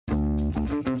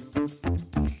Welcome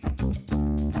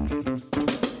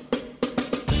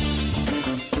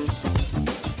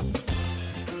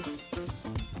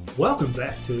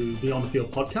back to the On The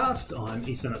Field podcast. I'm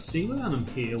Isan Asiwa and I'm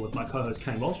here with my co-host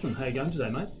Kane Wallstrom. How are you going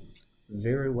today, mate?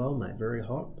 Very well, mate. Very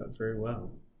hot, but very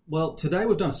well. Well, today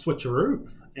we've done a switcheroo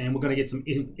and we're going to get some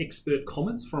expert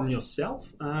comments from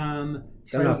yourself. Don't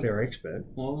know if they're expert.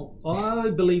 Well, I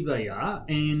believe they are.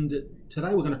 And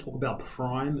today we're going to talk about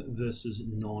prime versus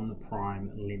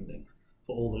non-prime lending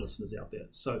for all the listeners out there.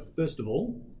 So first of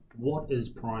all, what is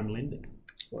prime lending?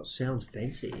 Well, it sounds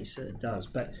fancy, so it does.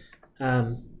 But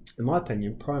in my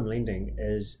opinion, prime lending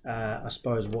is, I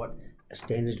suppose, what a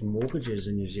standard mortgage is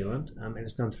in New Zealand, and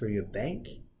it's done through your bank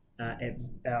at,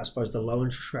 I suppose, the low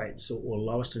interest rates or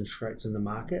lowest interest rates in the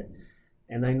market,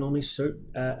 and they normally suit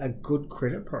a good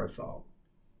credit profile.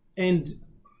 And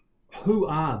who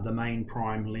are the main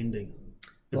prime lending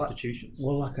institutions?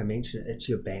 Well, like I mentioned, it's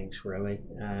your banks, really.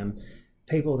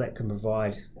 People that can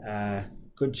provide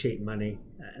good, cheap money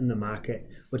in the market,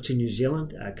 which in New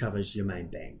Zealand covers your main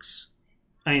banks.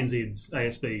 ANZ's,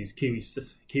 ASB's,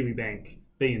 Kiwibank,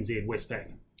 BNZ,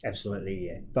 Westpac.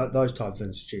 Absolutely, yeah. Those type of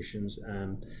institutions,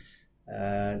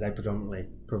 they predominantly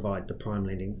provide the prime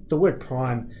lending. The word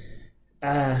prime...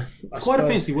 it's quite a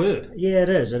fancy word. Yeah, it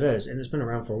is, and it's been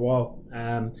around for a while.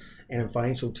 And in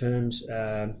financial terms,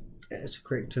 it's a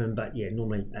correct term, but yeah,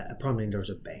 normally a prime lender is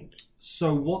a bank.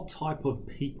 So what type of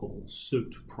people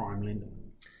suit prime lending?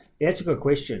 Yeah, that's a good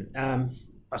question.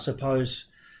 I suppose...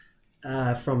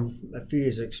 from a few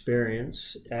years of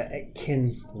experience, it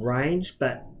can range,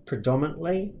 but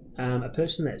predominantly a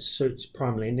person that suits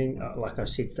prime lending, like I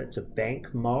said, fits a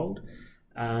bank mould.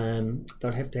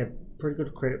 They'd have to have pretty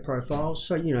good credit profiles.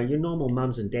 So, you know, your normal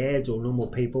mums and dads or normal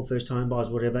people, first home buyers,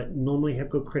 whatever, normally have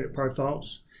good credit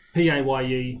profiles.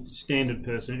 PAYE, standard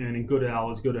person, earning good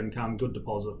hours, good income, good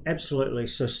deposit. Absolutely.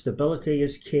 So stability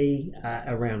is key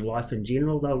around life in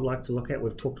general. They would like to look at.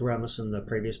 We've talked around this in the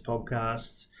previous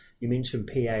podcasts. You mentioned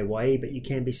PAYE, but you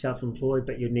can be self-employed,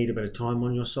 but you need a bit of time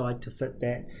on your side to fit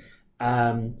that.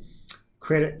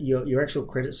 Credit, your actual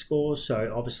credit scores.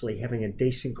 So obviously having a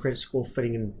decent credit score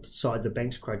fitting inside the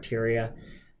bank's criteria.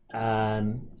 You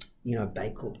know,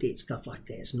 Bancorp debt, stuff like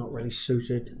that is not really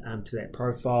suited to that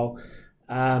profile.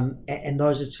 And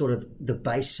those are sort of the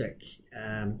basic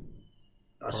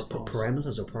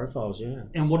parameters or profiles, yeah.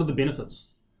 And what are the benefits?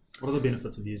 What are the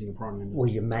benefits of using a prime lender? Well,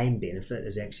 your main benefit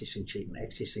is access to cheap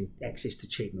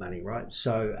money, right?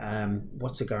 So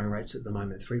what's the going rates at the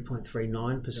moment?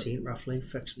 3.39% roughly,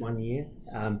 fixed 1 year.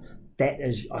 That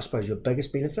is, I suppose, your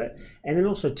biggest benefit. And then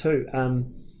also too,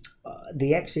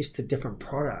 the access to different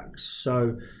products.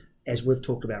 So as we've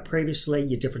talked about previously,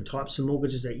 your different types of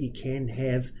mortgages that you can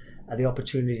have, the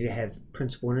opportunity to have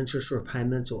principal and interest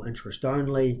repayments or interest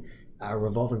only,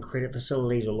 revolving credit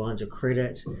facilities or lines of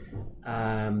credit,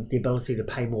 the ability to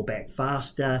pay more back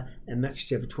faster, a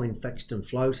mixture between fixed and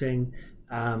floating.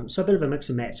 So a bit of a mix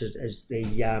and match is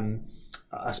the,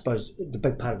 I suppose, the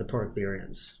big part of the product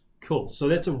variance. Cool. So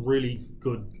that's a really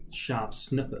good, sharp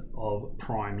snippet of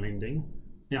prime lending.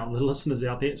 Now, the listeners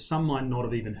out there, some might not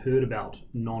have even heard about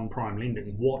non-prime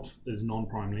lending. What is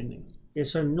non-prime lending? Yeah,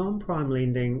 so non-prime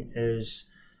lending is...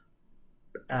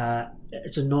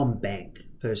 it's a non-bank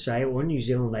per se, or in New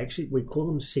Zealand we call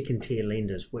them second-tier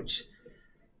lenders, which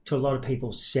to a lot of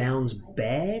people sounds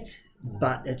bad,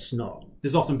 but it's not.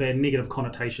 There's often bad negative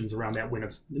connotations around that when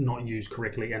it's not used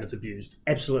correctly and it's abused.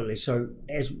 Absolutely. So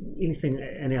as anything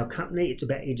in our company, it's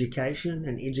about education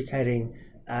and educating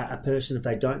a person if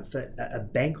they don't fit a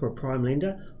bank or a prime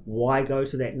lender, why go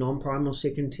to that non-prime or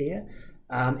second tier?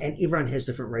 And everyone has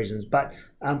different reasons, but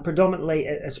predominantly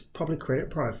it's probably credit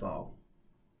profile.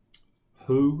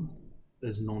 Who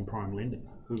is non-prime lending?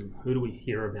 Who do we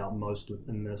hear about most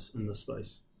in this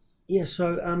space? Yeah,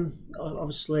 so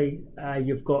obviously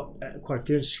you've got quite a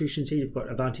few institutions here. You've got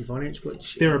Avanti Finance,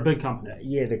 which... They're a big company.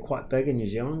 Yeah, they're quite big in New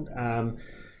Zealand.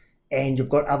 And you've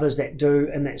got others that do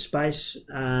in that space.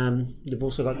 You've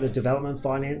also got the development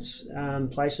finance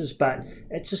places, but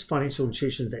it's just financial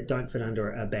institutions that don't fit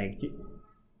under a bank.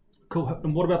 Cool.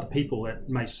 And what about the people that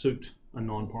may suit a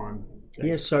non-prime?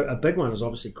 Yeah, so a big one is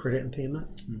obviously credit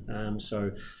impairment.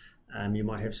 So you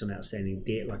might have some outstanding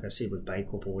debt, like I said, with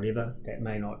Bancorp or whatever, that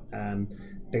may not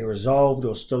be resolved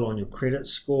or still on your credit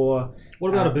score. What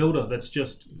about a builder that's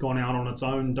just gone out on its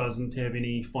own, doesn't have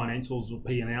any financials or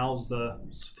P&Ls that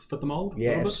fit the mould?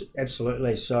 Yeah,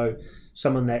 absolutely. So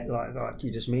someone that, like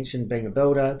you just mentioned, being a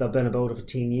builder, they've been a builder for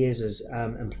 10 years, is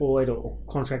employed or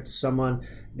contracted to someone,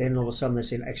 then all of a sudden they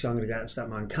said, actually, I'm going to go out and start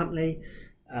my own company.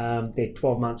 They're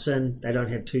 12 months in, they don't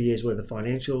have 2 years worth of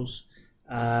financials.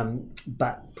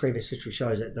 But previous history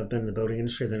shows that they've been in the building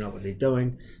industry, they know what they're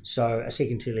doing. So a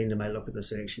second-tier lender may look at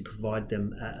this and actually provide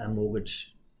them a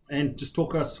mortgage. And just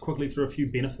talk us quickly through a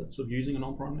few benefits of using a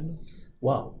non-prime lender.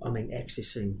 Well, I mean,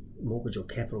 accessing mortgage or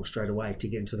capital straight away to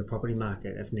get into the property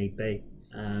market if need be.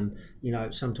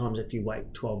 Sometimes if you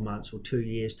wait 12 months or 2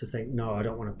 years to think, no, I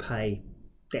don't want to pay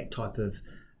that type of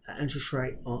interest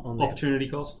rate on that. Opportunity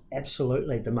cost?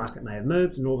 Absolutely. The market may have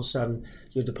moved and all of a sudden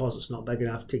your deposit's not big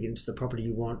enough to get into the property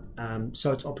you want.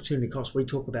 So it's opportunity cost. We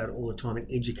talk about it all the time and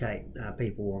educate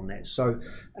people on that. So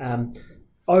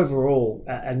overall,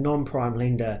 a non-prime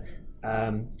lender,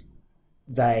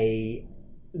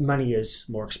 money is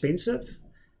more expensive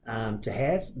to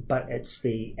have, but it's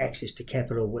the access to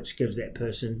capital which gives that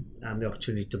person the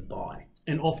opportunity to buy.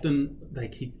 And often we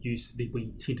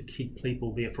tend to keep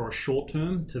people there for a short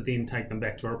term to then take them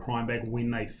back to a prime bank when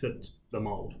they fit the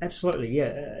mould. Absolutely,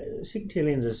 yeah. Second-tier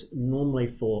lenders normally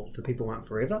for people who aren't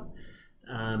forever,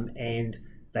 and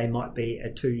they might be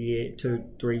a 3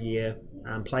 year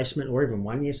placement, or even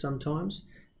 1 year sometimes.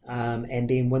 And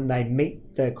then when they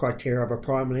meet the criteria of a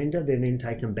prime lender, they're then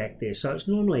taken back there. So it's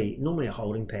normally a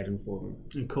holding pattern for them.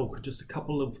 And cool. Just a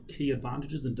couple of key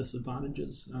advantages and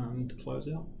disadvantages to close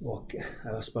out. Well,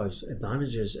 I suppose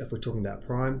advantages, if we're talking about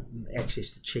prime,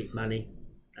 access to cheap money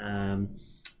and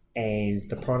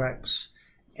the products.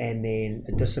 And then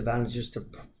disadvantages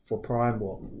for prime,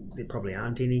 well, there probably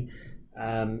aren't any.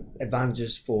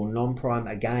 Advantages for non-prime,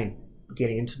 again,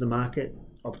 getting into the market,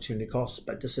 opportunity costs,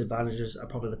 but disadvantages are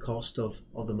probably the cost of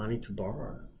the money to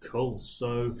borrow. Cool.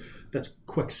 So that's a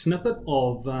quick snippet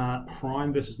of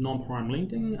prime versus non-prime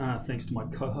lending. Thanks to my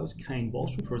co-host, Kane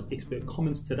Wallstrom, for his expert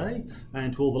comments today.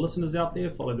 And to all the listeners out there,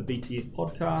 follow the BTF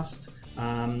podcast.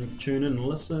 Tune in and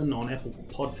listen on Apple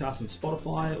Podcasts and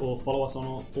Spotify, or follow us on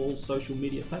all social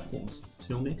media platforms.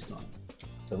 Till next time.